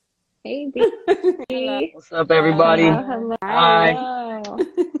Hey, Hello. B. What's up, everybody? Hello, Hello. hello. Hi. Hello.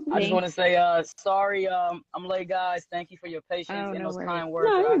 I just Thank. want to say, sorry, I'm late, guys. Thank you for your patience Oh, and no those worries. kind words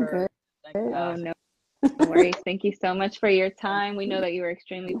No, that I you're heard. good. Thank you, Oh, guys. no worries. Thank you so much for your Thank time. We know that you are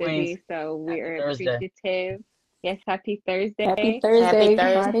extremely you, Queens. busy, so we Happy are Thursday. appreciative. Yes, happy Happy Thursday. Thursday, Happy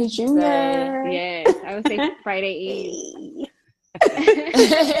Friday Thursday. Junior. Yes, I would say Friday Eve.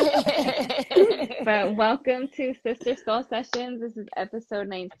 Hey. But welcome to Sister Soul Sessions. This is episode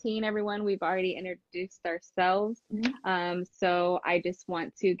 19, everyone. We've already introduced ourselves. So I just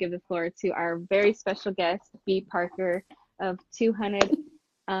want to give the floor to our very special guest, B. Parker of 200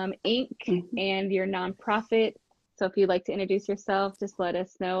 Inc. and your nonprofit. So if you'd like to introduce yourself, just let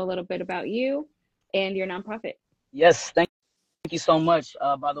us know a little bit about you and your nonprofit. Yes, thank you so much.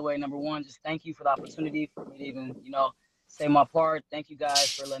 By the way, number one, just thank you for the opportunity for me to even, say my part. Thank you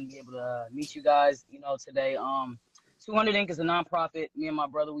guys for letting me able to meet you guys, today. 200 Inc. is a nonprofit. Me and my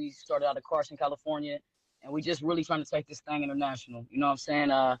brother, we started out of Carson, California, and we just really trying to take this thing international. You know what I'm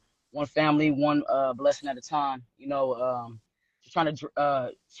saying? One family, one blessing at a time. Just trying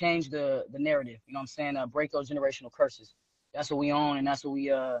to change the narrative. You know what I'm saying? Break those generational curses. That's what we own, and that's what we,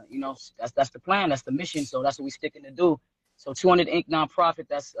 that's the plan. That's the mission. So that's what we sticking to do. So 200 Inc. nonprofit.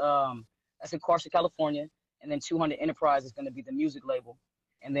 That's in Carson, California, and then 200 Enterprise is going to be the music label.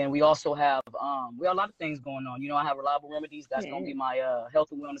 And then we also have we have a lot of things going on. I have Reliable Remedies. That's going to be my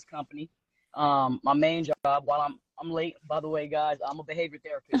health and wellness company. My main job, while I'm late, by the way, guys, I'm a behavior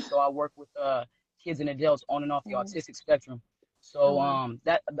therapist, so I work with kids and adults on and off the autistic spectrum. So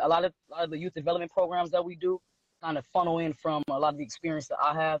that a lot of the youth development programs that we do kind of funnel in from a lot of the experience that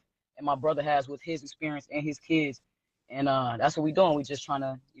I have and my brother has with his experience and his kids. And that's what we're doing. We're just trying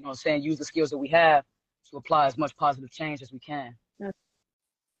to, use the skills that we have to apply as much positive change as we can.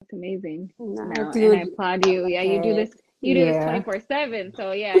 That's amazing. No, I No, and I do applaud you. Yeah, that. you do this Yeah. 24/7.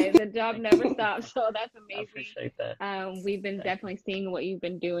 So yeah, the job Thank never you. stops. So that's I amazing. appreciate that. We've been Thank you. definitely seeing what you've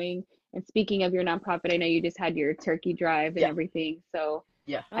been doing. And speaking of your nonprofit, I know you just had your turkey drive and Yeah, everything. So,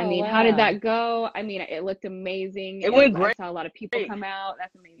 yeah. I Oh mean, how did wow. that go? I mean, it looked amazing. It went I great. saw a lot of people come out.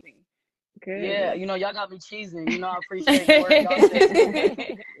 That's amazing. Yeah, Good. y'all got me cheesing. I appreciate the words y'all said too, but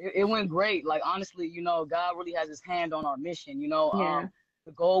it went great. Like honestly, God really has his hand on our mission. Yeah.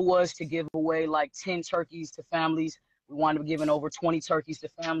 The goal was to give away like 10 turkeys to families. We wound up giving over 20 turkeys to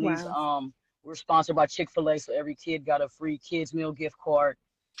families. Wow. We're sponsored by Chick-fil-A, so every kid got a free kids meal gift card.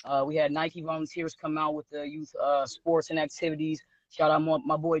 We had Nike volunteers come out with the youth sports and activities. Shout out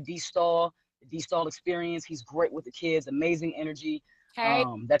my boy D Stall, the D Stall experience. He's great with the kids, amazing energy. Hey,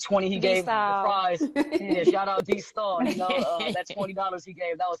 That 20 he gave the D-Style. prize. Yeah, shout out D Star. That Hey, $20 he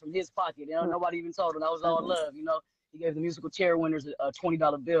gave, that was from his pocket. Nobody even told him. That was all love. He gave the musical chair winners a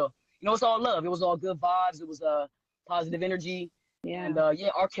 $20 bill. It's all love. It was all good vibes. It was positive energy. Yeah. And yeah,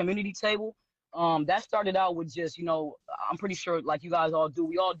 our community table, that started out with just, I'm pretty sure like you guys all do,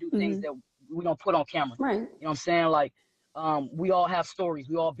 we all do things Hmm. that we don't put on camera. right. You know what I'm saying? Like, we all have stories.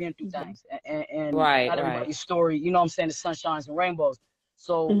 We all been through Hmm. things. And Right, not right. everybody's story, you know what I'm saying, is sunshines and rainbows.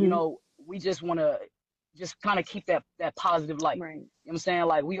 So, Hmm. we just want to just kind of keep that positive light. Right. You know what I'm saying?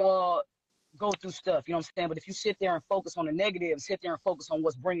 Like we all go through stuff, you know what I'm saying? But if you sit there and focus on the negative, sit there and focus on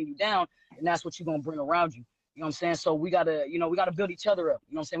what's bringing you down, and that's what you're going to bring around you. You know what I'm saying? So we got to build each other up.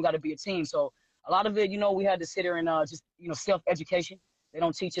 You know what I'm saying? We got to be a team. So a lot of it, we had to sit there and just, self-education. They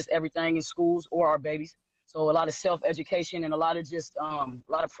don't teach us everything in schools or our babies. So a lot of self-education and a lot of just a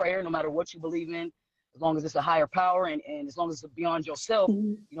lot of prayer, no matter what you believe in, as long as it's a higher power and as long as it's beyond yourself,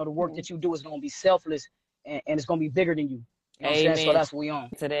 Hmm. the work Yeah. that you do is going to be selfless and it's going to be bigger than you. You know what I'm saying? So Amen that's what we on.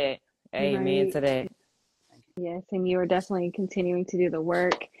 to that. Amen Right. to that. Thank you. Yes, and you are definitely continuing to do the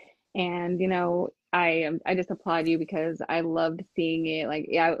work. And I just applaud you because I loved seeing it. Like,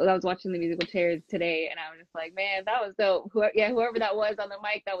 yeah, I was watching the musical chairs today, and I was just like, man, that was dope. Whoever that was on the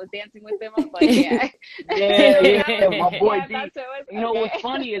mic that was dancing with them, I was like, yeah, Yeah, that yeah. was, My boy yeah, D. that's who it was. What's Okay.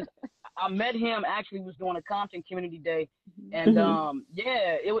 funny is I met him actually was doing a Compton Community Day, and Hmm.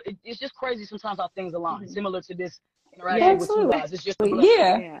 yeah, it's just crazy sometimes how things align. Hmm. Similar to this interaction Yes. with you Absolutely. guys, it's just a blessing.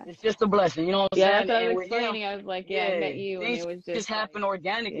 Yeah. Yeah. It's just a blessing. You know what I'm Yeah, that's saying? what I And was with him, explaining. I was like, yeah, I met yeah, you, and it things was just just happen like,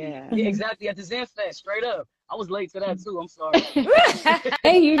 organically. yeah. Yeah, Mhm. exactly. At the Zen Fest, straight up. I was late to that too. I'm sorry.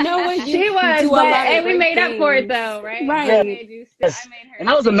 Hey, you know what? She You was, do a but lot of hey, we great made up for it things. though, right? I Yes, Right. made you sit. I made her and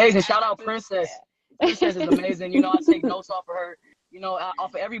that was sit amazing. Shout out after. Princess. Princess is Yeah. amazing. I take notes off of her.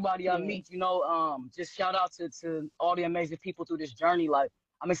 Off of everybody I Yeah. meet. Just shout out to all the amazing people through this journey. Like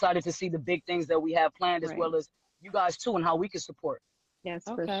I'm excited to see the big things that we have planned, as Right. well as you guys too, and how we can support. Yes,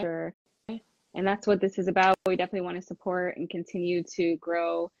 for Okay. sure. And that's what this is about. We definitely want to support and continue to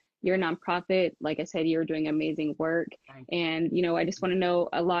grow Your nonprofit, like I said, you're doing amazing work. And, I just want to know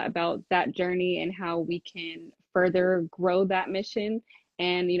a lot about that journey and how we can further grow that mission.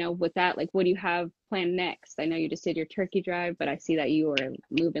 And, with that, like, what do you have planned next? I know you just did your turkey drive, but I see that you are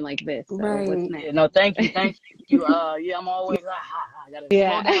moving like this. So Right. what's next? Yeah, no, thank you. Yeah, I'm always I gotta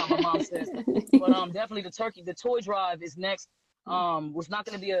slow down, my mom says. But definitely the toy drive is next. Was not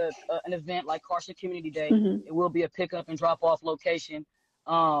gonna be an event like Carson Community Day. Mhm. It will be a pickup and drop off location.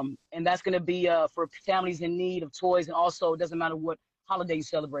 And that's gonna be for families in need of toys, and also it doesn't matter what holiday you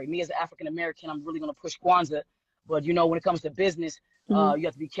celebrate. Me as an African American, I'm really gonna push Kwanzaa, but when it comes to business, Mhm. you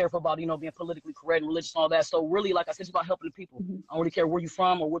have to be careful about being politically correct and religious and all that. So really, like I said, it's about helping the people. Mhm. I don't really care where you're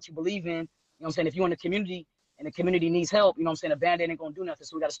from or what you believe in. You know what I'm saying? If you're in the community and the community needs help, you know what I'm saying, a Band-Aid ain't gonna do nothing.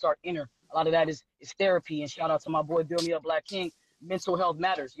 So we gotta start inner. A lot of that is therapy. And shout out to my boy Bill Me Up Black King. Mental health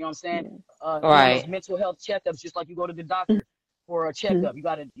matters, you know what I'm saying? Doing those mental health checkups, just like you go to the doctor for a checkup. You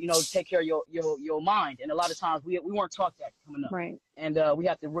gotta, take care of your mind. And a lot of times we weren't taught that coming up. Right. And we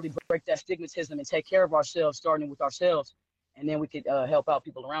have to really break that stigmatism and take care of ourselves, starting with ourselves, and then we could help out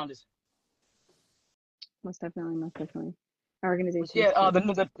people around us. Most definitely. Our organization. Yeah, the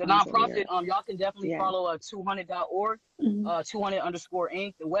nonprofit, y'all can definitely follow 200.org, Mhm.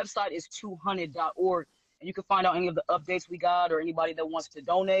 200_Inc. The website is 200.org, and you can find out any of the updates we got, or anybody that wants to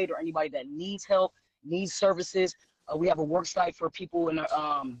donate, or anybody that needs help, needs services. We have a work site for people and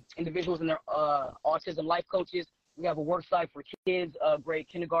individuals in their autism life coaches. We have a work site for kids, grade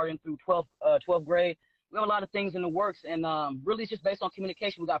kindergarten through 12th grade. We have a lot of things in the works, and really it's just based on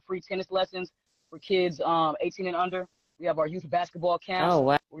communication. We got free tennis lessons for kids 18 and under. We have our youth basketball camps. Oh,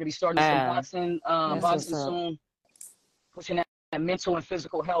 wow. We're gonna be starting some boxing soon, pushing that mental and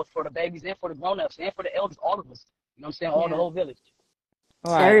physical health for the babies and for the grown-ups and for the elders, all of us. You know what I'm saying? All the whole village.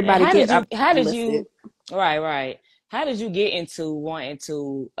 Right. Everybody How get did you right. How did you get into wanting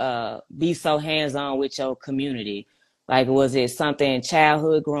to be so hands-on with your community? Like, was it something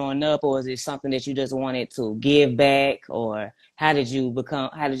childhood growing up, or is it something that you just wanted to give back, or how did you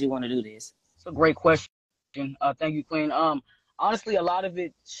want to do this? It's a great question. Thank you, Queen. Honestly, a lot of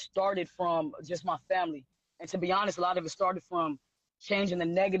it started from just my family. And to be honest, a lot of it started from changing the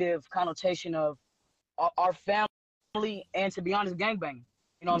negative connotation of our family, and to be honest, gangbanging.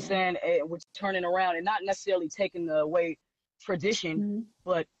 You know what I'm saying? We're turning around and not necessarily taking away tradition,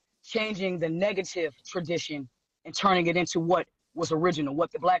 but changing the negative tradition and turning it into what was original,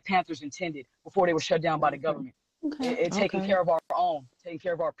 what the Black Panthers intended before they were shut down by the government. Taking care of our own, taking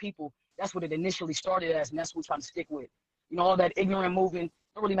care of our people. That's what it initially started as, and that's what we're trying to stick with. All that ignorant moving, it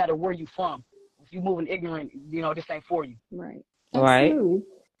don't really matter where you're from. If you're moving ignorant, this ain't for you. Right. Right.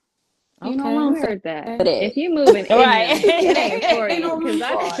 You know, I heard that. for that. If you move in Right. ignorance, it ain't for Ain't you. no room for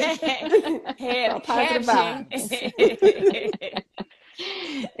Head positive caption. vibes.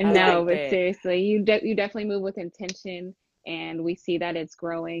 No, like but that. seriously, you definitely move with intention, and we see that it's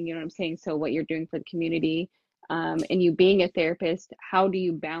growing. You know what I'm saying? So what you're doing for the community, and you being a therapist, how do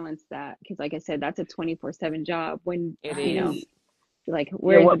you balance that? Because like I said, that's a 24/7 job. When It you know, like Yeah,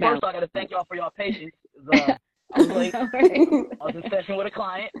 where's well, the balance? first I got to thank y'all for y'all patience. I was late. No worries. I was in session with a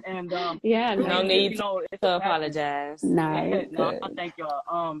client, and Yeah, really, No no. need it's to a passion. apologize. Nice. No, I Good. thank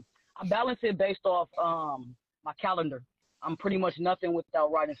y'all. I balance it based off my calendar. I'm pretty much nothing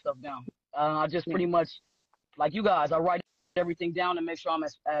without writing stuff down. I just pretty much, like you guys, I write everything down and make sure I'm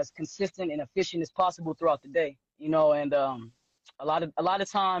as consistent and efficient as possible throughout the day. And a lot of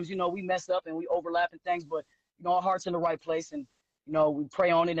times, we mess up and we overlap and things, but our heart's in the right place, and we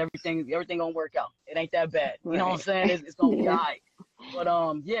pray on it, and everything gonna work out. It ain't that bad. You know what I'm saying? It's gonna be all right. But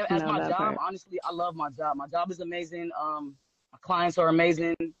yeah, as No, my that job, part. honestly, I love my job. My job is amazing. My clients are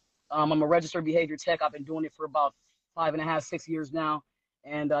amazing. I'm a registered behavior tech. I've been doing it for about 5.5, 6 years now,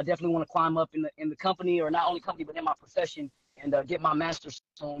 and definitely want to climb up in the company, or not only company, but in my profession, and get my master's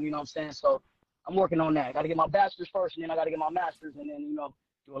soon. You know what I'm saying? So I'm working on that. Got to get my bachelor's first, and then I got to get my master's, and then do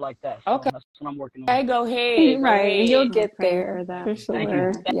it like that. So Okay. that's what I'm working on. Hey, go ahead. Right. You'll get Pray there for that. for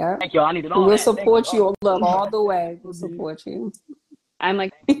sure. Yeah. Thank you. I needed all We'll that. Thank you. support you, love, all the way. We'll Mhm. support you. I'm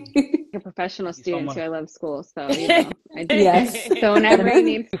like a professional Thank you so student much. too. I love school, so I do. Yes. So whenever you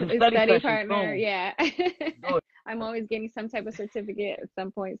need Some a study study sessions partner, soon. yeah, Do it. I'm always getting some type of certificate at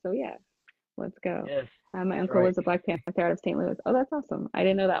some point. So yeah, let's go. Yes. My That's uncle right. was a Black Panther out of St. Louis. Oh, that's awesome. I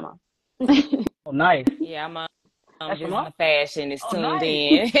didn't know that, Mom. Oh, nice. Yeah, I'm That's from visiting us? a fashion is Oh, tuned nice.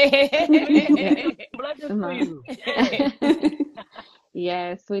 in. Yeah. Blessings to Mom. you. Yeah.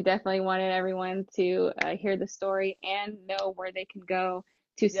 Yes, we definitely wanted everyone to hear the story and know where they can go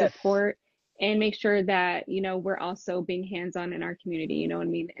to Yes. support and make sure that, we're also being hands-on in our community, you know what I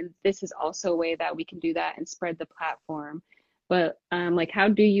mean? And this is also a way that we can do that and spread the platform. But like, how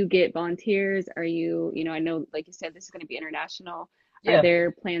do you get volunteers? Are you, I know, like you said, this is going to be international. Are Yeah,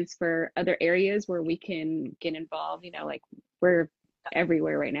 there plans for other areas where we can get involved? Like we're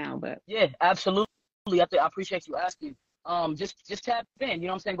everywhere right now, but yeah, absolutely. I appreciate you asking. Just tap in. You know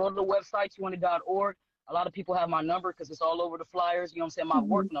what I'm saying? Go to the website 200.org. A lot of people have my number because it's all over the flyers. You know what I'm saying? My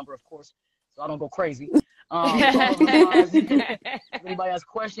work Mhm. number, of course, so I don't go crazy. It's all over the flyers. If anybody has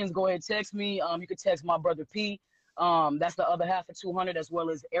questions, go ahead and text me. You can text my brother P. That's the other half of 200, as well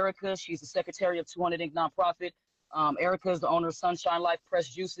as Erica. She's the secretary of 200 Inc. nonprofit. Erica is the owner of Sunshine Life Press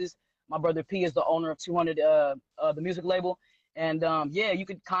Juices. My brother P is the owner of 200, the music label. And yeah, you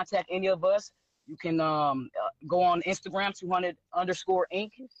can contact any of us. You can go on Instagram, 200 underscore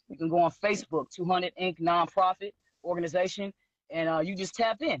Inc. You can go on Facebook, 200 Inc. nonprofit organization. And you just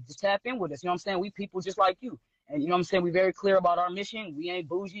tap in. Just tap in with us. You know what I'm saying? We people just like you. And you know what I'm saying? We're very clear about our mission. We ain't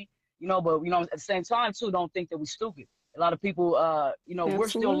bougie, but at the same time, too, don't think that we're stupid. A lot of people, we're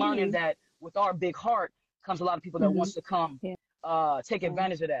still learning Absolutely. that with our big heart comes a lot of people that Mhm. wants to come Yeah. take Right.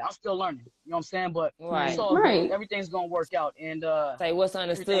 advantage of that. I'm still learning. You know what I'm saying? But it's Right. all good. Right. Everything's gonna work out. And Say what's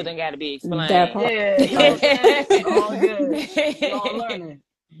understood everything. and got to be That explained. part. Yeah, you know what I'm saying? All good. We all learning.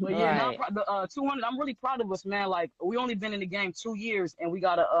 But yeah, Right. the 200. I'm really proud of us, man. Like we only been in the game 2 years, and we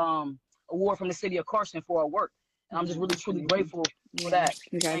got a award from the city of Carson for our work, and I'm just Yeah, really that's truly amazing. grateful for Yeah, that.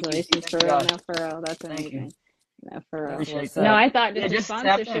 congratulations Thank for you real. guys. No, for real. That's Thank you. amazing. No, for real. That's Appreciate what's No, that. up. I thought Yeah, just the just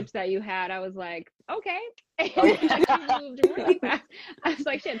tap in. sponsorships that you had, I was like, okay. Oh Like you yeah. moved really fast. I was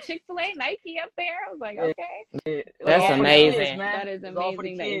like, shit, Chick-fil-A, Nike up there. I was like, Yeah, okay. yeah. It's That's all for Yeah, the no, kids, amazing. man. that is It's all for the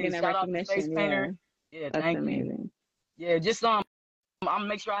amazing that you're getting kids. that Shout out to Face recognition. Yeah, Painter. Yeah, that's thank you. amazing. Yeah, just I'm gonna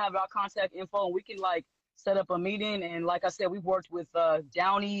make sure I have our contact info and we can like set up a meeting. And like I said, we've worked with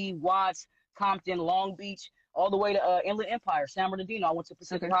Downey, Watts, Compton, Long Beach, all the way to Inland Empire, San Bernardino. I went to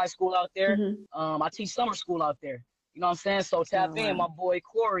Pacific Okay. High School out there. Hmm. I teach summer school out there. You know what I'm saying? So tap Oh, in. wow. My boy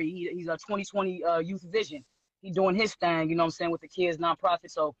Corey, he's a 2020 Youth Vision. He doing his thing. You know what I'm saying, with the kids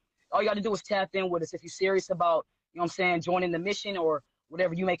nonprofit. So all you got to do is tap in with us if you're serious about what I'm saying, joining the mission or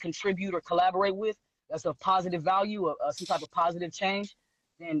whatever you may contribute or collaborate with. That's of positive value, some type of positive change.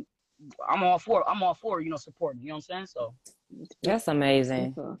 Then I'm all for supporting. You know what I'm saying? So That's That's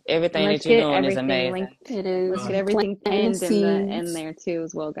amazing. beautiful. And Everything let's that you're get doing is everything amazing. linked. It thank Let's is God. get everything planting pinned in seeds. there too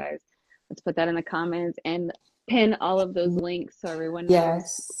as well, guys. Let's put that in the comments and pin all of those links so everyone knows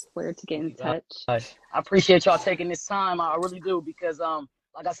Yes. where to get Thank in you guys. touch. I appreciate y'all taking this time. I really do because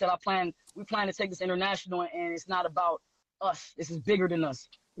like I said, we plan to take this international, and it's not about us. This is bigger than us.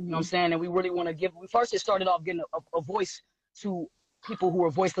 You know what I'm Hmm. saying? And we really want to we first it started off getting a voice to people who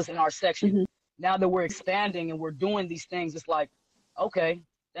are voiceless in our section. Hmm. Now that we're expanding and we're doing these things, it's like, okay,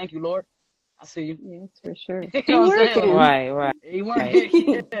 thank you, Lord. I see you. Yes, for sure. You know He what I'm saying? Like, working. Right, right. he went,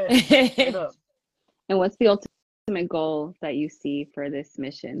 yeah, straight up. And what's the ultimate goal that you see for this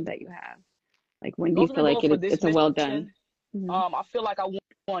mission that you have? Like, when do The you feel ultimate goal like for this it's a well done? mission, Hmm. I feel like I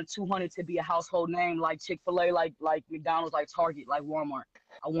want 200 to be a household name, like Chick-fil-A, like McDonald's, like Target, like Walmart.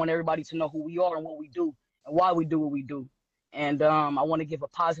 I want everybody to know who we are and what we do and why we do what we do. And I want to give a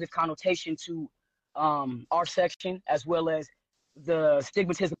positive connotation to our section, as well as the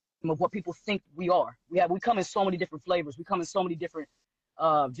stigmatism of what people think we are. We come in so many different flavors. We come in so many different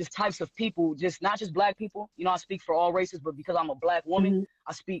just types of people, just not just black people. I speak for all races, but because I'm a black woman, Hmm.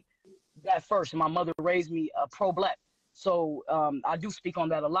 I speak that first. And my mother raised me pro-black. So I do speak on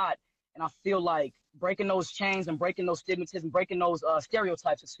that a lot. And I feel like breaking those chains and breaking those stigmatism, breaking those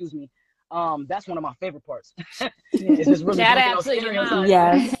stereotypes, excuse me, that's one of my favorite parts. Yeah. It's just really Shout breaking out those to your mama.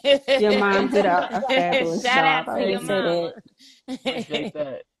 stereotypes. Yes. Your mom did a fabulous Shout out job. I to your always say mama. that. Appreciate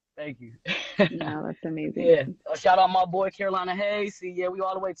that. Thank you. No, that's amazing. Yeah. Shout out my boy Carolina Hayes. See, yeah, we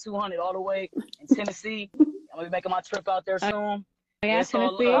all the way 200, all the way in Tennessee. I'm gonna be making my trip out there Oh, soon. Yeah, yeah, it's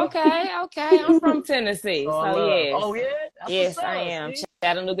all Tennessee. love. Okay, okay. I'm from It's Tennessee. all So love. yes. Oh yeah, that's what's Yes, I up. am. See?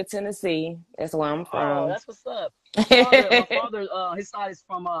 Chattanooga, Tennessee. That's where I'm Oh, from. that's what's up. My father, his side is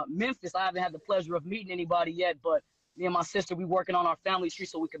from Memphis. I haven't had the pleasure of meeting anybody yet, but me and my sister, we working on our family tree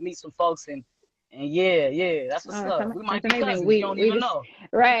so we can meet some folks and yeah, that's what's Oh, up. We might that's be amazing. cousins. You don't We even just know.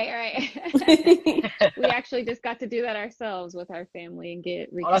 right. We actually just got to do that ourselves with our family and get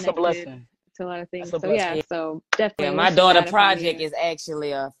Oh, that's a reconnected blessing. to a lot of That's things. a So yeah, blessing. Yeah, so yeah, definitely my wishing daughter that upon project you. is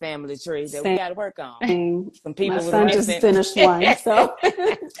actually a family tree that we got to work on. Some My people was son Right. just missing. finished one, so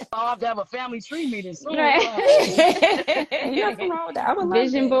I'll have to have a family tree meeting soon. Right. ain't nothing wrong with that. I would love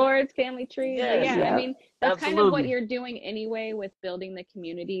Vision that. boards, family tree. But Yes, yeah, I Yep. mean, that's kind of what absolutely. you're doing anyway with building the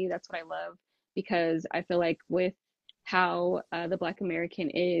community. That's what I love because I feel like with how the Black American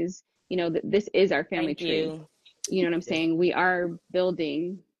is, this is our family Thank tree. you. You know what I'm Yes. saying? We are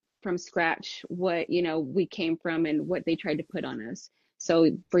building from scratch what, we came from and what they tried to put on us. So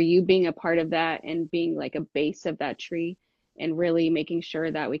for you being a part of that and being like a base of that tree and really making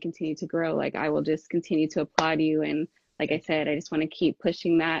sure that we continue to grow, like I will just continue to applaud you. And like I said, I just want to keep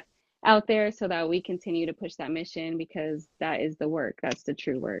pushing that out there so that we continue to push that mission, because that is the work. That's the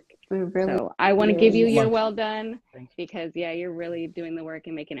true work. Really so I want to give you your much. well done, because you're really doing the work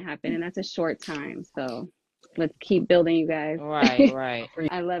and making it happen. And that's a short time. So let's keep building, you guys. Right.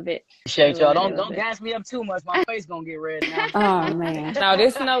 I love it. Appreciate y'all. Don't gas me up too much. My face gonna get red now. Oh man. No,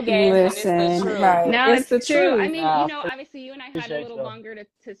 this no gas. It's the truth. Right. No, it's the true. truth. I mean, obviously you and I had a little y'all. longer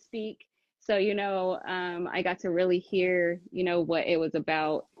to speak. So, I got to really hear, what it was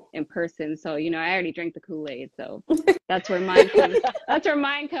about in person. So, I already drank the Kool-Aid. So that's where mine comes. That's where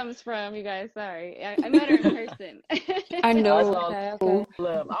mine comes from, you guys. Sorry. I met her in person. I know. Okay.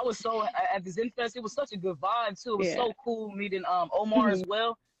 I was so at this Infest. It was such a good vibe too. It was so cool meeting Omar as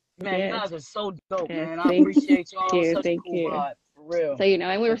well. Man, you guys are so dope, man. I appreciate y'all. Such a cool vibe, for real. So,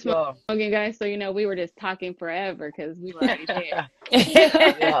 and we were smoking, guys. So, we were just talking forever because we were already there.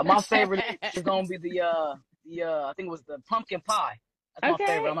 Yeah, my favorite is gonna be the I think it was the pumpkin pie. That's my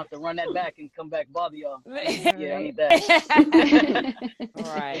favorite. I'm gonna have to run that back and come back bother y'all. Yeah, I need that.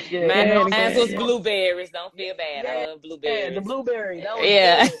 All right. Yeah, mine was blueberries. Don't feel bad. I love blueberries. Yeah, the blueberry. That was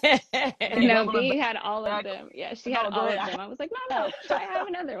good. B had all of them. Yeah, she had all of them. I was like, no, I have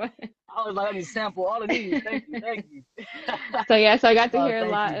another one. I was like, I need to sample all of these. Thank you. So I got to hear a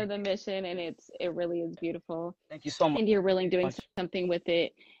lot of the mission, and it really is beautiful. Thank you so much. And you're really doing something with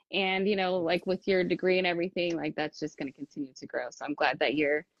it. And, like with your degree and everything, like that's just going to continue to grow. So I'm glad that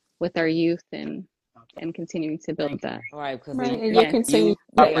you're with our youth and continuing to build that. Right. And you continue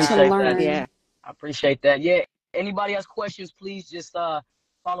to learn. Yeah. I appreciate that. Yeah. Anybody has questions, please just follow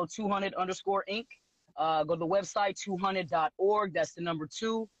 200_Inc. Go to the website, 200.org. That's the number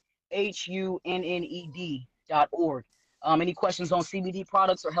 2, HUNNED.org. Any questions on CBD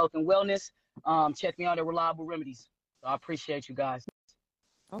products or health and wellness, check me out at Reliable Remedies. So I appreciate you guys.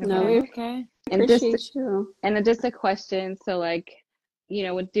 Okay. No, we appreciate you. And just a question. So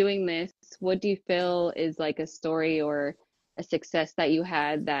with doing this, what do you feel is like a story or a success that you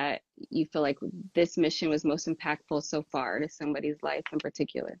had that you feel like this mission was most impactful so far to somebody's life in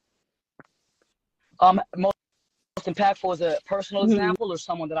particular? Most impactful is a personal example or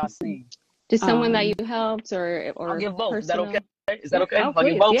someone that I've seen? Just someone that you helped or I'll give both. Personal. Is that okay? Is that okay? Oh, I'll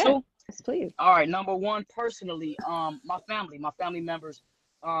give both too? Yes, please. All right. Number one, personally, my family members,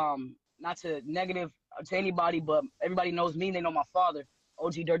 not to negative to anybody, but everybody knows me. They know my father,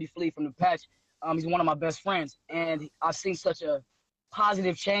 OG Dirty Flea from the Patch. He's one of my best friends, and I've seen such a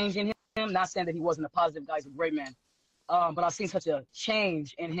positive change in him. Not saying that he wasn't a positive guy; he's a great man, but I've seen such a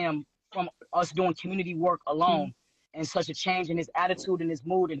change in him from us doing community work alone, and such a change in his attitude and his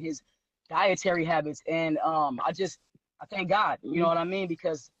mood and his dietary habits. And I thank God, you know what I mean,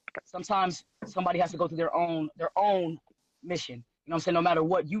 because sometimes somebody has to go through their own mission. You know what I'm saying? No matter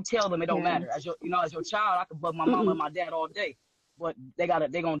what you tell them, it don't matter. As your child, I could bug my mama and my dad all day, but they're gonna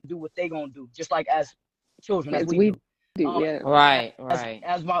do what they gonna do, just like as children, as we do. Right.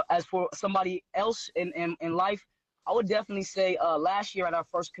 As for somebody else in life, I would definitely say last year at our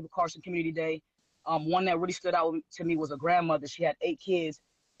first Carson Community Day, one that really stood out to me was a grandmother. She had 8 kids,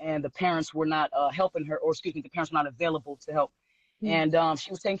 and the parents were not helping her, or excuse me, the parents were not available to help, and she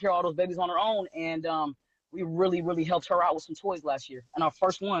was taking care of all those babies on her own, and we really, really helped her out with some toys last year, and our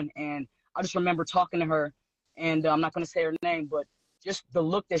first one. And I just remember talking to her, and I'm not going to say her name, but just the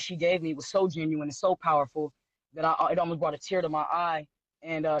look that she gave me was so genuine and so powerful that it almost brought a tear to my eye.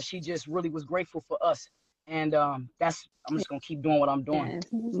 And she just really was grateful for us. And I'm just going to keep doing what I'm doing.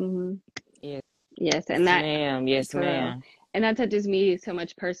 Yes. And that, yes, ma'am. And that touches me so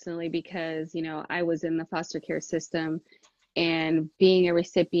much personally because, I was in the foster care system. And being a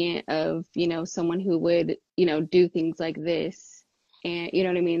recipient of, someone who would, do things like this, and you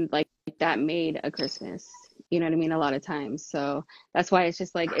know what I mean? Like that made a Christmas, you know what I mean? A lot of times. So that's why it's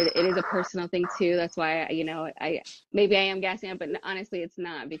just like, it is a personal thing too. That's why, maybe I am gassing up, but honestly, it's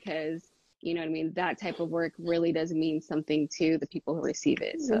not, because, you know what I mean? That type of work really does mean something to the people who receive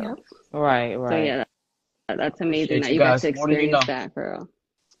it. So, right. So yeah, that's amazing that you got to experience that, girl.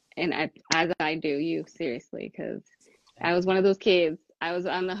 And as I do, you seriously, because I was one of those kids. I was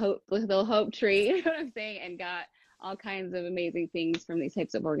on the hope tree, you know what I'm saying, and got all kinds of amazing things from these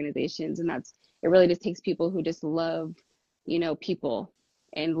types of organizations. And it really just takes people who just love, people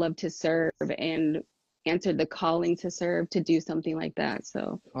and love to serve and answered the calling to serve, to do something like that.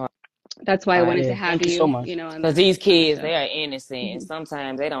 So That's why I wanted to Yeah, have thank you you, so much. you know, on Because the these kids, show. they are innocent, and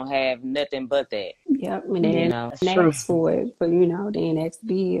sometimes they don't have nothing but that. Yep, and You they know. That's didn't true. ask for it, but you know, they didn't ask to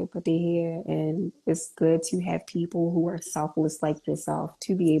be here, but they're here, and it's good to have people who are selfless like yourself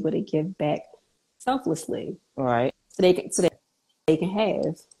to be able to give back selflessly, Right. so they can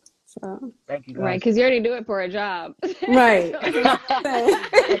have. So Thank you Right, guys. because you already do it for a job. right, So that's what I'm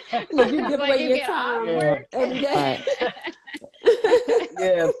saying. Look, you it's give like away you your get off time Yeah, work. every day. Right.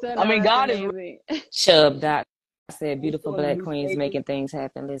 yeah. So I no, mean, that's God is amazing. Chubb Doc said, really beautiful doing in black new queens stages. making things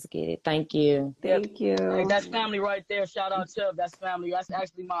happen. Let's get it. Thank you. Yep. Thank Hey, you. that's family right there. Shout out Chubb. That's family. That's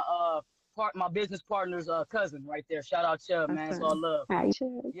actually my business partner's cousin right there. Shout out Chubb, man. It's all Awesome. love. Hi.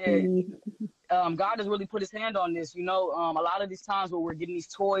 Yeah. God has really put his hand on this. You know, a lot of these times where we're getting these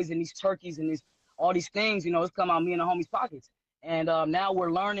toys and these turkeys and all these things, you know, it's come out me and the homies' pockets. And now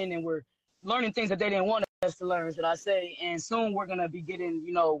we're learning, and we're learning things that they didn't want us to learn, should I say. And soon we're gonna be getting,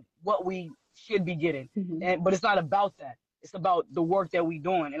 you know, what we should be getting. But it's not about that. It's about the work that we're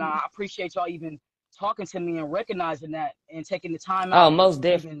doing. And I appreciate y'all even talking to me and recognizing that and taking the time Oh, out most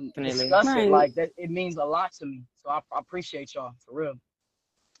to even definitely. discuss it. Right. Like that, it means a lot to me. So I appreciate y'all for real.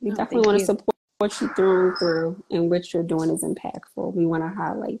 We No, definitely thank want to you. support you through and through, and what you're doing is impactful. We want to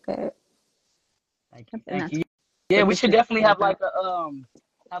highlight that. Thank you. And Thank that's you. Yeah, what we this should is definitely all have about. like a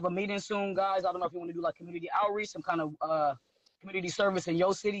have a meeting soon, guys. I don't know if you want to do like community outreach, some kind of community service in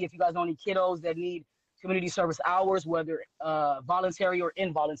your city. If you guys know any kiddos that need community service hours, whether voluntary or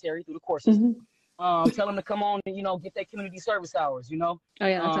involuntary through the courses, tell them to come on and, you know, get their community service hours. You know, Oh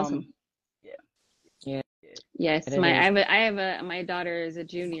yeah, that's awesome. yeah, Yeah, Yes, it is. my daughter is a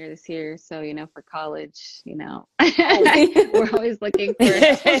junior this year, so you know, for college, you know, Right. we're always looking for.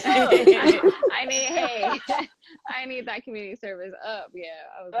 that's what's up. I need that community service up. Yeah,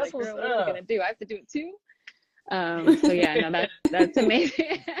 I was That's like, what's girl, what are we up. gonna do? I have to do it too. So yeah, no, that's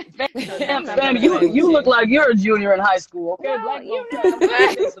amazing. So Fam, that's Something fam, definitely you related you look to. like you're a junior in high school, okay? well, Black you don't crack. I'm trying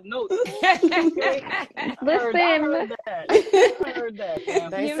to take some notes. Okay, I listen, heard that. I heard that,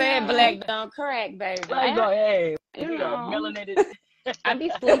 fam. They you said know, black don't crack, baby. Black don't. Hey, you we are know, melanated. I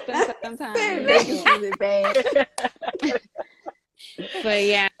be sleeping sometimes, you Vegas know, is bad. but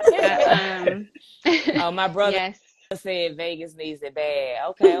yeah, Oh, my brother yes. said Vegas needs it bad.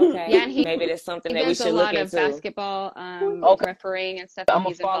 Okay. Yeah, and Maybe that's something he that we does a should look lot of into. basketball Okay, refereeing and stuff, and I'm gonna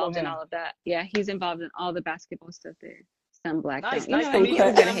he's follow involved in him. all of that. Yeah, he's involved in all the basketball stuff there. Some black Nice, don't, you nice know, to and meet you,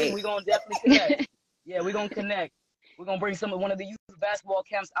 people Okay. gonna family. hate. We're gonna definitely connect. Yeah, we're gonna connect. We're gonna bring one of the youth basketball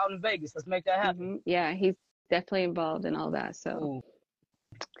camps out in Vegas. Let's make that happen. Yeah, he's definitely involved in all that. So Cool.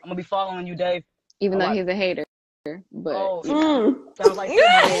 I'm gonna be following you, Dave. even All though right. he's a hater, but Oh, you know, sounds like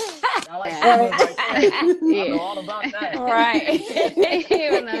siblings. Sound like yeah, siblings right there. I know yeah. all about that. Right.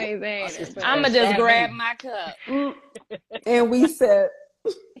 Even though he's a My hater, sister but I'ma says just grab champagne. my cup. And we said,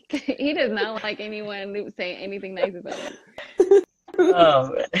 he does not like anyone who say anything nice about him.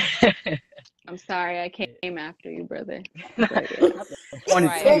 Oh, I'm sorry, I came after you, brother. not But yeah. the point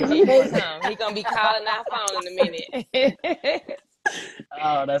of Right. tea. Not Here the he point of come. He gonna be calling our phone in a minute.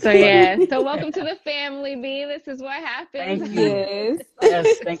 Oh, that's So funny. yeah, so welcome to the family, B. This is what happens. Thank you. yes.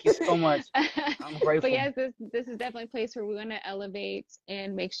 Yes, thank you so much. I'm But grateful. yes, this is definitely a place where we want to elevate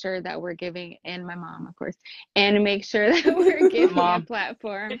and make sure that we're giving, and my mom, of course, and make sure that we're My giving a mom,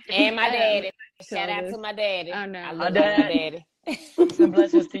 platform And my daddy. to Shout all out this. to my daddy. Oh I my no, look like my dad. daddy. Peace and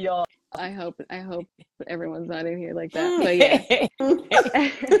blessings to y'all. I hope everyone's not in here like that. But yeah,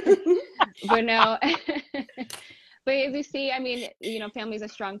 but no. But as you see, I mean, you know, family is a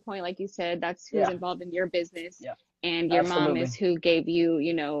strong point, like you said. That's who's Yeah, involved in your business, yeah, and your mom is absolutely. who gave you,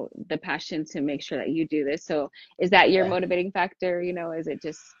 you know, the passion to make sure that you do this. So, is that your Yeah. motivating factor? You know, is it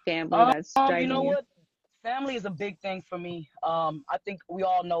just family that's You driving know you? what? Family is a big thing for me. I think we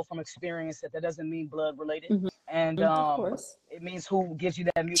all know from experience that that doesn't mean blood related, and Of course. it means who gives you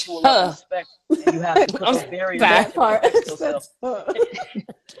that mutual love and Huh. respect, and you have to put I'm those barriers sorry. That to part. protect yourself. That's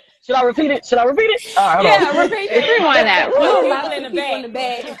Should I repeat it? Should I repeat it? All right, hold on. Yeah, repeat Rewind that that. for the you Woo! people allow in the the people in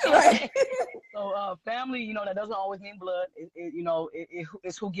back. the back. Right. So, family, you know, that doesn't always mean blood. You know,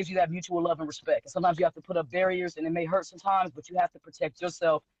 it's who gives you that mutual love and respect. And sometimes you have to put up barriers, and it may hurt sometimes, but you have to protect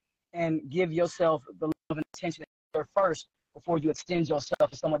yourself and give yourself the love and attention first before you extend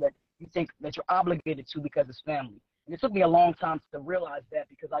yourself to someone that you think that you're obligated to because it's family. And it took me a long time to realize that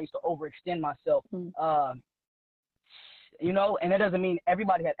because I used to overextend myself. You know, and that doesn't mean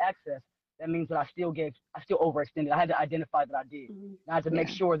everybody had access. That means that I still overextended. I had to identify that I did. And I had to make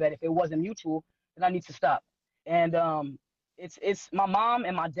Yeah. sure that if it wasn't mutual, then I need to stop. And it's my mom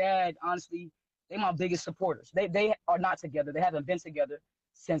and my dad. Honestly, they my biggest supporters. They are not together. They haven't been together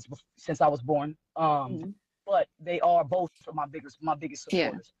since I was born. Mhm. but they are both my biggest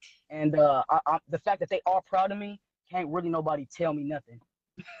supporters. And the fact that they are proud of me, can't really nobody tell me nothing.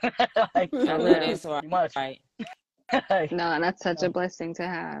 Like, I know that's pretty much. right. No, and that's such a blessing to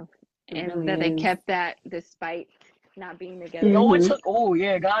have. And really that they is. kept that despite not being together. No, it took. Oh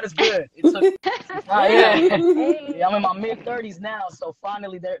yeah, God is good. It took. Yeah, I'm in my mid-30s now, so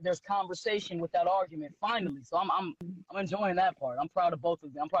finally there's conversation with that argument. Finally, so I'm enjoying that part. I'm proud of both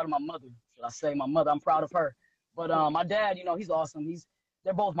of them. I'm proud of my mother. Should I say my mother? I'm proud of her. But my dad, you know, he's awesome.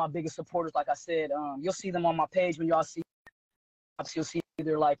 They're both my biggest supporters. Like I said, you'll see them on my page when y'all see. You'll see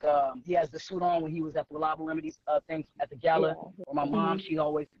they're like he has the suit on when he was at the Reliable Remedies thing at the gala. Or my mom, she's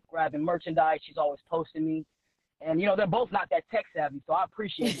always grabbing merchandise. She's always posting me. And, you know, they're both not that tech savvy, so I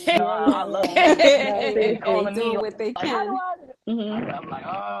appreciate it. You know, I love it. They calling me what they like, can. I'm like,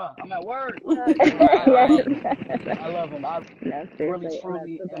 I'm at work. I love them. I really,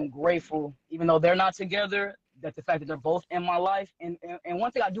 truly am grateful, even though they're not together, that the fact that they're both in my life. And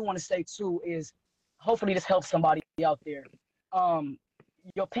one thing I do want to say, too, is hopefully this helps somebody out there.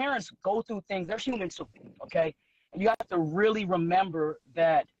 Your parents go through things. They're human, too, okay? And you have to really remember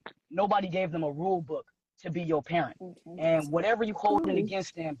that nobody gave them a rule book to be your parent. And whatever you hold it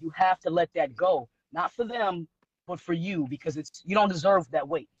against them, you have to let that go. Not for them, but for you, because you don't deserve that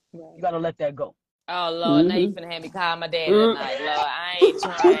weight. You got to let that go. Oh, Lord, now you finna have me call my dad tonight, Lord. I ain't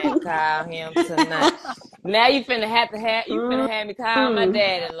trying to call him tonight. Now you finna have me call my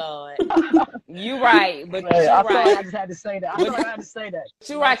daddy, Lord. You right, but you I right. feel like I just had to say that. I feel like I had to say that.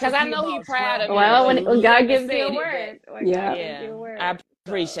 You right, because I know he's proud of me. Well, when God gives you you a word. I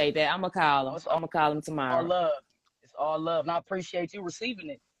appreciate that. I'm going to call him. I'm going to call him tomorrow. All love. It's all love. And I appreciate you receiving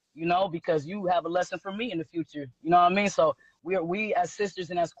it, you know, because you have a lesson for me in the future. You know what I mean? So we as sisters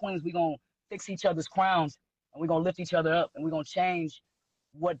and as queens, we going to fix each other's crowns, and we're going to lift each other up, and we're going to change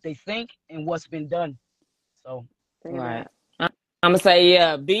what they think and what's been done. So, right. I'm going to say,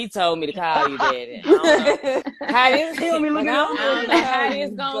 yeah, B told me to call you daddy. I don't know how this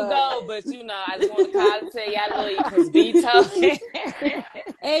going to go, but, you know, I just want to call and tell you I love you because B told me.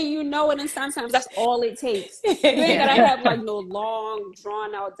 Hey, you know it, and sometimes that's all it takes. You ain't got to have, like, no long,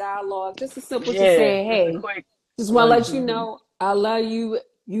 drawn-out dialogue. Just as simple as saying, hey, just want to let you know I love you.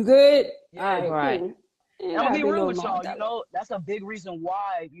 You good? Yeah, all right. Cool. And I'm going to be real with y'all. You know, that's a big reason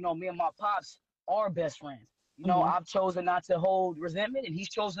why, you know, me and my pops are best friends. You know, I've chosen not to hold resentment, and he's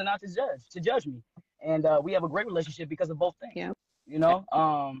chosen not to judge me. And we have a great relationship because of both things. Yeah. You know,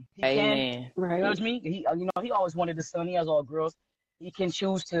 he can judge me. He, you know, he always wanted a son. He has all girls. He can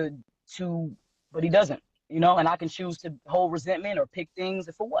choose to, but he doesn't. You know, and I can choose to hold resentment or pick things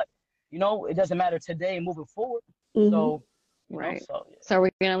for what. You know, it doesn't matter today moving forward. So, right. Know, so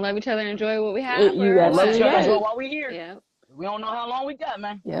we're gonna love each other and enjoy what we have. You got love each other enjoy while we're here. Yeah. We don't know how long we got,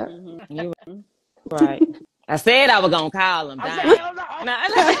 man. Yeah. You right. I said I was gonna call him.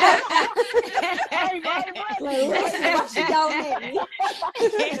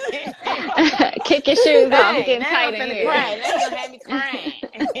 Kick your shoes off. It's getting tight in here. They're gonna have me crying.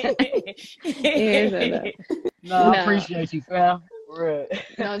 I appreciate you, fam. Right.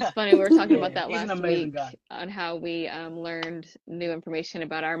 No, it's funny. We were talking about that last week on how we learned new information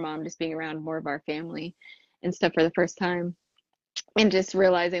about our mom, just being around more of our family and stuff for the first time. And just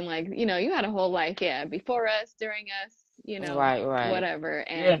realizing, like, you know, you had a whole life, before us, during us, you know, right. whatever.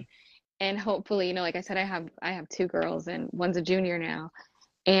 And hopefully, you know, like I said, I have two girls and one's a junior now.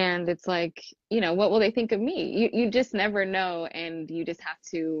 And it's like, you know, what will they think of me? You just never know. And you just have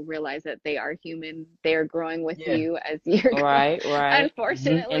to realize that they are human. They are growing with you as you're right.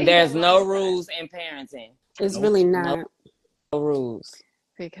 Unfortunately. And there's no rules in parenting. It's really not. No rules.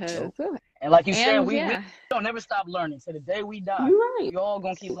 Because and like you said, we don't never stop learning. So the day we die, we all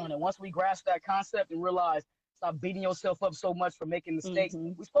gonna keep learning. Once we grasp that concept and realize, stop beating yourself up so much for making mistakes.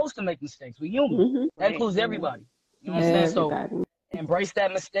 We're supposed to make mistakes. We're human. That includes everybody. You know what I'm saying? So embrace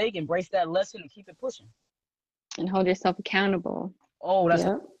that mistake, embrace that lesson, and keep it pushing. And hold yourself accountable. Oh, that's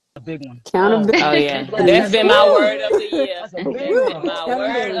a big one. Accountability. Oh yeah, that's been my word of the year. That's a big one. My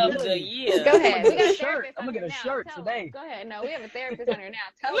word of the year. Go ahead. We got a shirt. I'm gonna get a shirt today. Go ahead. No, we have a therapist on here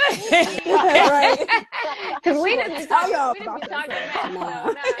now. Tell us. Right. Because we didn't be talking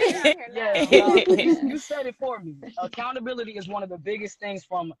you said it for me. Accountability is one of the biggest things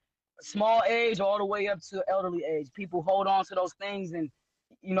from small age all the way up to elderly age. People hold on to those things, and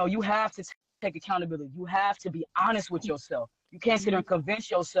you know, you have to take accountability. You have to be honest with yourself. You can't sit there and convince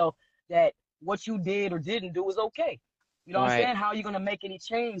yourself that what you did or didn't do is okay. You know what I'm saying? How are you going to make any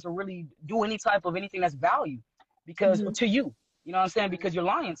change or really do any type of anything that's value? Because to you know what I'm saying? Because you're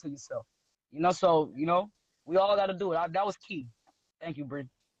lying to yourself. You know, so, you know, we all got to do it. That was key. Thank you, Bree.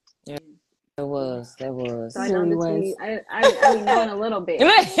 Yeah. It was. So I know this week. I mean, knowing a little bit.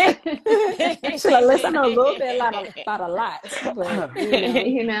 Should I listen a little bit about a lot, but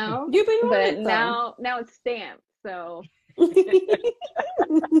you know. You've been but now it's stamped. So you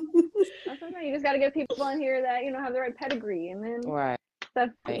just got to get people in here that have the right pedigree, and then stuff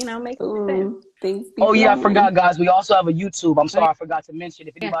makes sense. Oh yeah, I forgot, guys. We also have a YouTube. I'm sorry, I forgot to mention.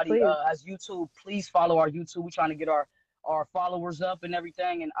 If anybody has YouTube, please follow our YouTube. We're trying to get our followers up and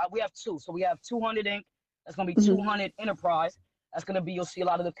everything. And we have two. So we have 200 Inc. That's going to be 200 Enterprise. That's going to be, you'll see a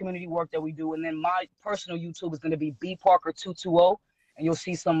lot of the community work that we do. And then my personal YouTube is going to be B Parker 220. And you'll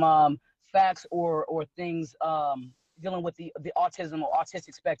see some facts or things dealing with the autism or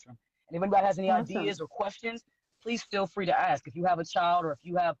autistic spectrum. And if anybody has any ideas or questions, please feel free to ask. If you have a child or if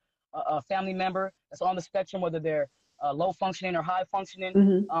you have a family member that's on the spectrum, whether they're low functioning or high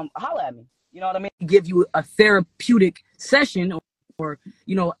functioning, holla at me. You know what I mean? Give you a therapeutic session or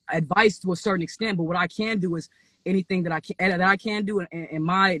advice to a certain extent. But what I can do is anything that I can do in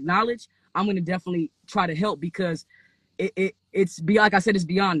my knowledge, I'm going to definitely try to help, because it's like I said, it's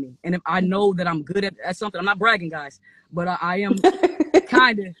beyond me. And if I know that I'm good at something, I'm not bragging, guys, but I am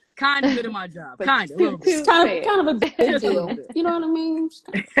kind of good at my job. Kind of a little bit. It's kind of a big deal. You know what I mean?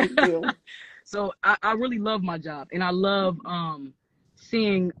 Big deal. So I really love my job, and I love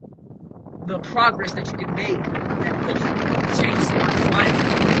seeing the progress that you can make that really changes somebody's life.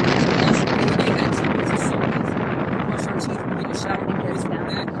 Us everyday activities are so easy. Brush our teeth, we get a shower, we get this, we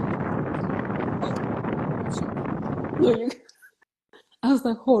that. Oh, I'm sorry. I was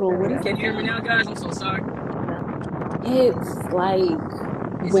like, hold on, what is Can you hear me now, guys? I'm so sorry. It's like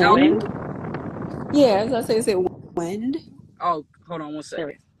wind. Yeah, as I say wind. Oh, hold on one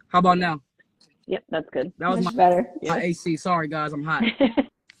second. How about now? Yep, that's good. That was much better. My AC. Sorry, guys, I'm hot.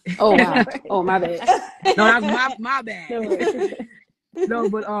 Oh wow. Oh, my bad. No, that's my bad. No,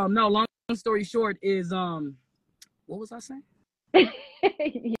 but no. Long story short is what was I saying?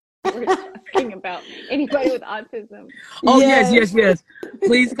 We're talking about anybody with autism. Oh yes.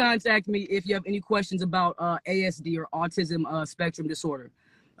 Please contact me if you have any questions about ASD or autism spectrum disorder,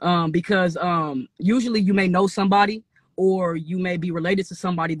 because usually you may know somebody or you may be related to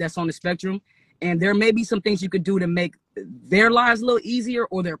somebody that's on the spectrum, and there may be some things you could do to make their lives a little easier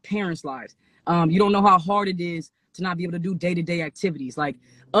or their parents' lives. You don't know how hard it is to not be able to do day-to-day activities. Like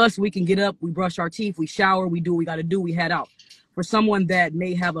us, we can get up, we brush our teeth, we shower, we do what we got to do, we head out. For someone that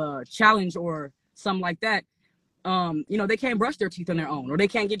may have a challenge or something like that, they can't brush their teeth on their own, or they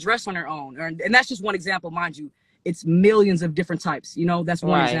can't get dressed on their own. And that's just one example, mind you. It's millions of different types. That's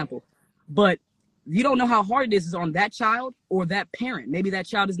one example. But you don't know how hard it is on that child or that parent. Maybe that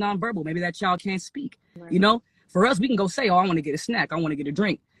child is nonverbal. Maybe that child can't speak. Right. For us, we can go say, oh, I want to get a snack. I want to get a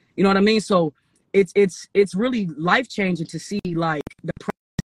drink. You know what I mean? So it's really life-changing to see, like, the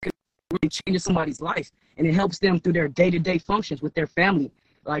process really changes somebody's life, and it helps them through their day-to-day functions with their family.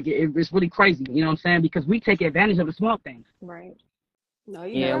 Like, it's really crazy. You know what I'm saying? Because we take advantage of the small things. Right. No,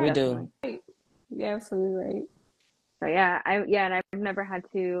 we do. Right. You're absolutely right. So and I've never had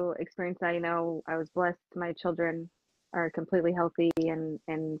to experience that. I was blessed. My children are completely healthy and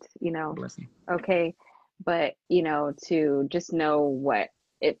okay. But, to just know what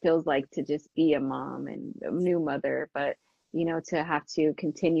it feels like to just be a mom and a new mother, but, to have to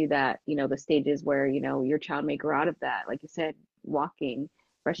continue that, the stages where, your child may grow out of that, like you said, walking,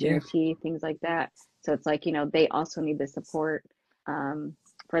 brushing your teeth, things like that. So it's like, they also need the support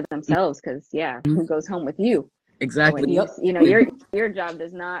for themselves, because who goes home with you? Exactly. Your job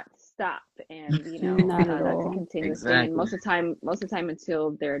does not stop, and not at that's all. a continuous Exactly. thing. And most of the time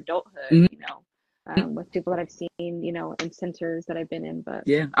until their adulthood, with people that I've seen, in centers that I've been in. But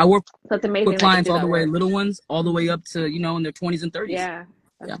I work so amazing with clients all the way, little ones, all the way up to in their 20s and 30s. Yeah.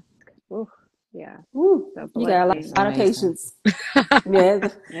 Ooh. So you got a lot of patience. A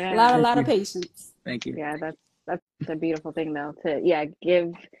lot of patience. Thank you. Yeah, that's a beautiful thing, though, to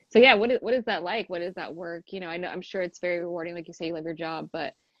give. So what is that like? What is that work? I'm sure it's very rewarding. Like you say, you love your job,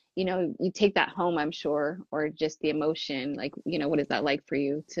 but you take that home, I'm sure, or just the emotion. Like, what is that like for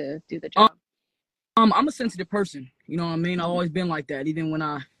you to do the job? I'm a sensitive person. You know what I mean? I've always been like that. Even when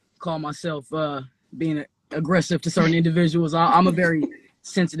I call myself being aggressive to certain individuals, I'm a very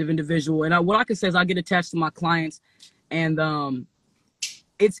sensitive individual. And what I can say is I get attached to my clients, and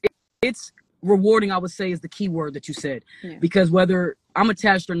it's rewarding, I would say, is the key word that you said. Because whether I'm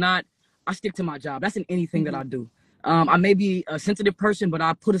attached or not, I stick to my job. That's in anything that I do. I may be a sensitive person, but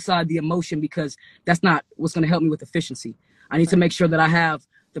I put aside the emotion, because that's not what's going to help me with efficiency. I need to make sure that I have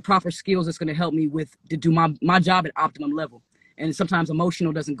the proper skills that's going to help me to do my job at optimum level. And sometimes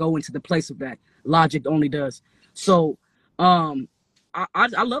emotional doesn't go into the place of that. Logic only does. So I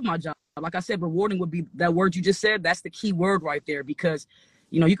love my job. like I said, rewarding would be that word you just said. That's the key word right there, because,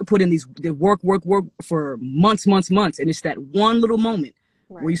 you know, you could put in the work for months, and it's that one little moment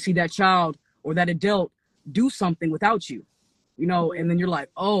where you see that child or that adult do something without you, you know, and then you're like,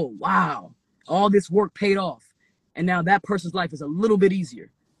 oh, wow, all this work paid off. And now that person's life is a little bit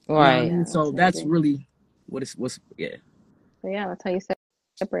easier. Right. You know what I mean? So that's really what's yeah. So yeah, that's how you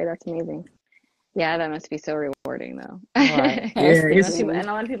separate. That's amazing. Yeah, that must be so rewarding though. Right. Yeah, and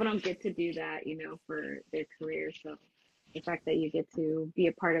a lot of people don't get to do that, you know, for their career. So the fact that you get to be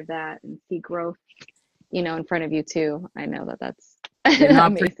a part of that and see growth, you know, in front of you too, I know that's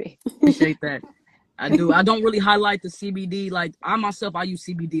amazing. I appreciate that. I do. I don't really highlight the CBD. Like I use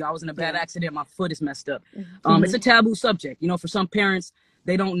CBD. I was in a bad accident. My foot is messed up. It's a taboo subject. You know, for some parents,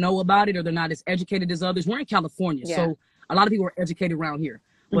 they don't know about it or they're not as educated as others. We're in California, so a lot of people are educated around here.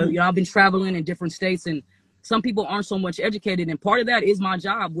 But you know, I've been traveling in different states, and some people aren't so much educated. And part of that is my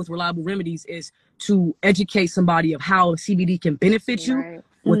job with Reliable Remedies, is to educate somebody of how CBD can benefit you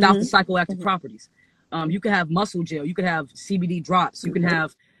without the psychoactive properties. You can have muscle gel, you can have CBD drops, you can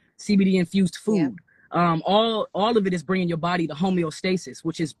have CBD infused food. All of it is bringing your body to homeostasis,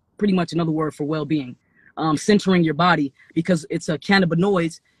 which is pretty much another word for well-being. Centering your body, because it's a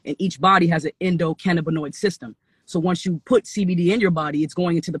cannabinoids, and each body has an endocannabinoid system. So once you put CBD in your body, it's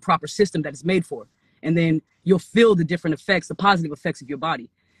going into the proper system that it's made for. And then you'll feel the different effects, the positive effects of your body.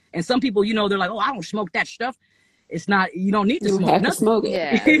 And some people, you know, they're like, oh, I don't smoke that stuff. It's not, you don't need to smoke nothing. Smoke it.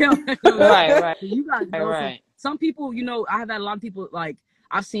 Yeah. You know? Right. You guys know, Right. Some people, you know, I have had a lot of people, like,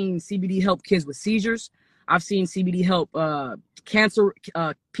 I've seen CBD help kids with seizures. I've seen CBD help cancer,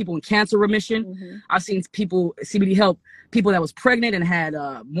 people in cancer remission. I've seen CBD help people that was pregnant and had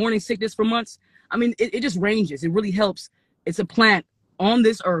morning sickness for months. I mean, it just ranges. It really helps. It's a plant on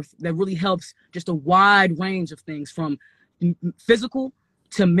this earth that really helps just a wide range of things, from physical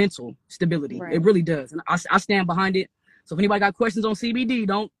to mental stability. It really does. And I stand behind it. So if anybody got questions on CBD,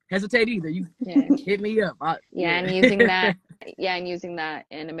 don't hesitate either. You hit me up. And using that, and using that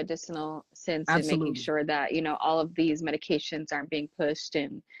in a medicinal sense, and making sure that, you know, all of these medications aren't being pushed.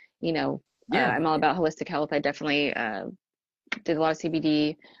 And, you know, I'm all about holistic health. I definitely did a lot of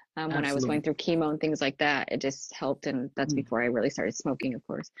CBD when I was going through chemo and things like that. It just helped, and that's before I really started smoking, of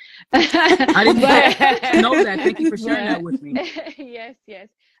course. I didn't know that. Thank you for sharing that with me. Yes.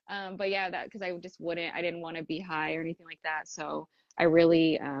 But yeah, that, because I didn't want to be high or anything like that. So I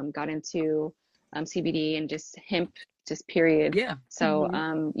really got into CBD and just hemp, just period. Yeah. So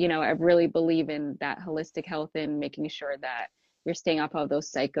you know, I really believe in that holistic health and making sure that you're staying off of those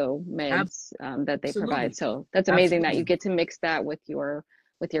psycho meds that they provide. So that's amazing that you get to mix that with your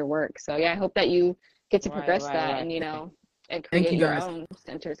work. So yeah, I hope that you get to progress that and, you know, and create your own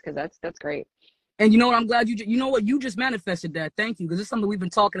centers, because that's great. And you know what? I'm glad you know what? You just manifested that. Thank you. Because it's something we've been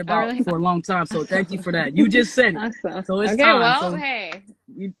talking about for a long time. So thank you for that. You just said it. Awesome. So it's okay, time. well, so, hey.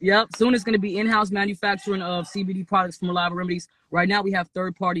 Soon it's going to be in-house manufacturing of CBD products from Reliable Remedies. Right now we have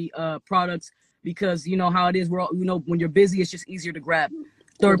third-party products, because you know how it is. We're all, you know, when you're busy, it's just easier to grab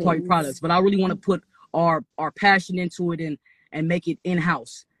third-party products. But I really want to put our passion into it and make it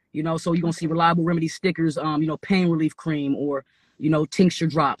in-house. You know, so you're going to see Reliable Remedies stickers, you know, pain relief cream, or you know, tincture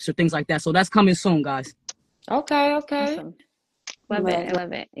drops or things like that. So that's coming soon, guys. Okay. Awesome. Love it. I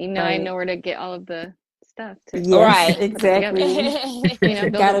love it. You know, I know where to get all of the stuff to exactly. You know,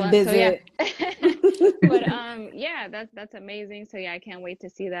 gotta visit. So, but yeah, that's amazing. So yeah, I can't wait to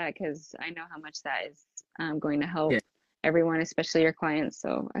see that, because I know how much that is going to help everyone, especially your clients.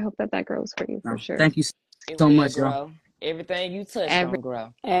 So I hope that grows for you for sure. Thank you so much, girl. Everything you touch gonna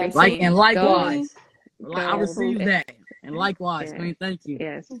grow. Likewise. I receive that. And likewise, thank you.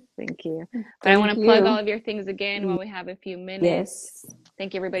 Yes, thank you. But I want to plug all of your things again while we have a few minutes. Yes.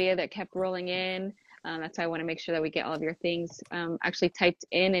 Thank you, everybody that kept rolling in. That's why I want to make sure that we get all of your things actually typed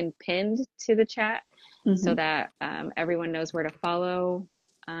in and pinned to the chat, so that everyone knows where to follow,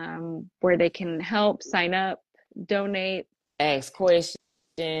 where they can help, sign up, donate, ask questions.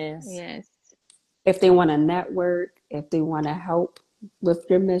 Yes. If they want to network, if they want to help with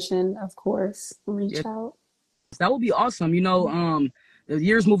your mission, of course, reach out. That would be awesome. You know, the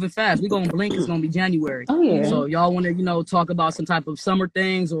year's moving fast. We're going to blink. It's going to be January. Oh, yeah. So y'all want to, you know, talk about some type of summer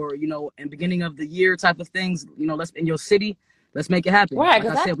things, or, you know, in beginning of the year type of things, you know, let's in your city. Let's make it happen. Right,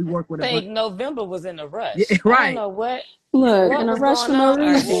 like I said, we work with I think November was in a rush. Yeah, right. I don't know what. Look, in a rush for no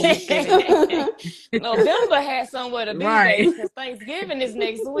reason. November had somewhere to be, because Thanksgiving is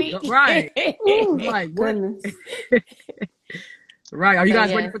next week. Right. Ooh, like, goodness. Right. Are you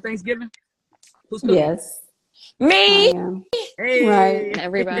guys ready for Thanksgiving? Who's cooking? Yes. Me. Hey. Right.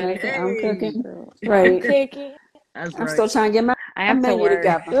 Everybody. Hey. I'm cooking. Right. Cooking. That's I'm right. still trying to get my I have to menu work.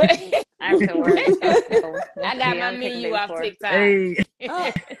 together. I got my menu off TikTok. Hey,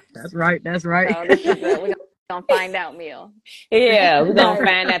 that's right. That's right. So this is we're gonna find out meal. Yeah, we're gonna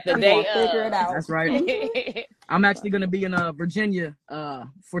find out the day of. Figure it out. That's right. I'm actually gonna be in Virginia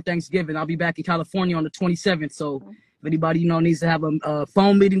for Thanksgiving. I'll be back in California on the 27th. So if anybody needs to have a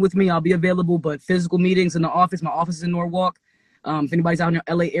phone meeting with me, I'll be available. But physical meetings in the office, my office is in Norwalk. If anybody's out in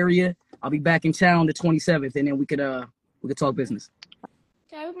the LA area, I'll be back in town the 27th, and then we could talk business.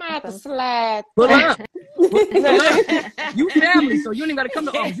 Okay, we might have to slide. Pull up. You family, so you ain't got to come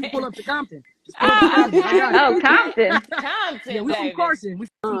to office. You pull up to Compton. Compton. Compton. Yeah, we're from Carson. We're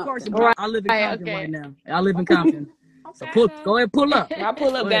from Carson. Right, I live in Compton right now. I live in Okay. Compton. So go ahead, pull up. My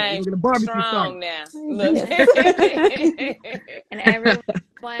pull-up game strong now. Look. And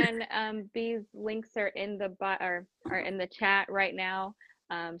everyone, these links are in the are in the chat right now.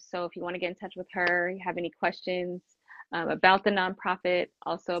 So if you want to get in touch with her, you have any questions about the nonprofit,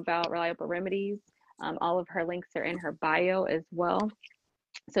 also about Reliable Remedies, all of her links are in her bio as well.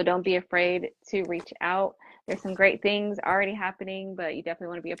 So don't be afraid to reach out. There's some great things already happening, but you definitely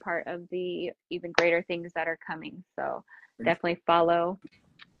want to be a part of the even greater things that are coming. So definitely follow.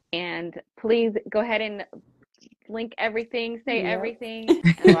 And please go ahead and link everything, say everything.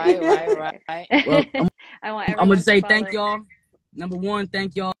 Right. Well, I'm going to say thank y'all. Number one,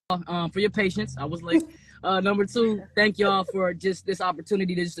 thank y'all for your patience. I was late. Number two, thank y'all for just this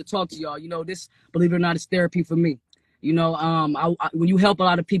opportunity to talk to y'all. This, believe it or not, is therapy for me. When you help a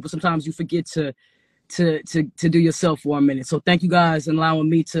lot of people, sometimes you forget to do yourself for a minute. So thank you guys for allowing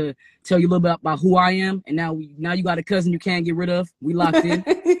me to tell you a little bit about who I am. And now you got a cousin you can't get rid of. We locked in.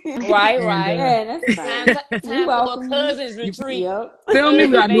 Right. That's fine. Time for a cousin's retreat. Feel me?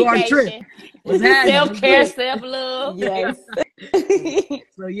 We got to do our trip. Self-care, self-love. Yes.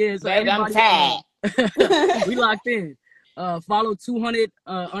 So yeah, so baby, I'm tired. We locked in. Follow 200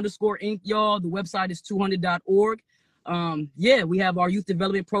 _ Inc. y'all. The website is 200.org. We have our youth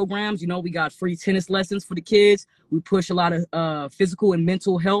development programs. We got free tennis lessons for the kids. We push a lot of physical and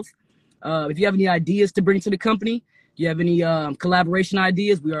mental health. If you have any ideas to bring to the company, you have any collaboration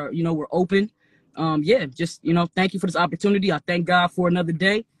ideas, we're open. Thank you for this opportunity. I thank God for another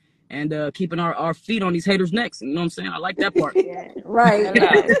day and keeping our feet on these haters' necks. You know what I'm saying? I like that part. Right.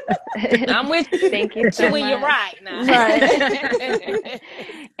 I'm with you. Thank you so much. You're right now. Right.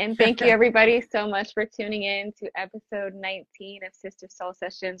 And thank you everybody so much for tuning in to episode 19 of Sister Soul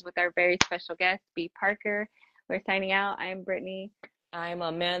Sessions with our very special guest, B. Parker. We're signing out. I'm Brittany. I'm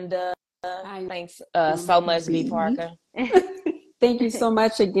Amanda. Thanks so much, B. Parker. Thank you so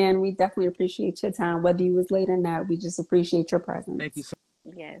much again. We definitely appreciate your time. Whether you was late or not, we just appreciate your presence. Thank you so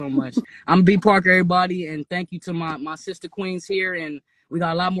much. I'm B. Parker, everybody, and thank you to my sister queens here. And we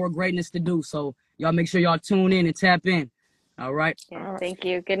got a lot more greatness to do. So y'all make sure y'all tune in and tap in. All right. Thank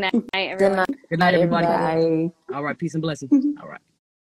you. Good night, everyone. Good night, everybody. Bye. All right. Peace and blessings. All right.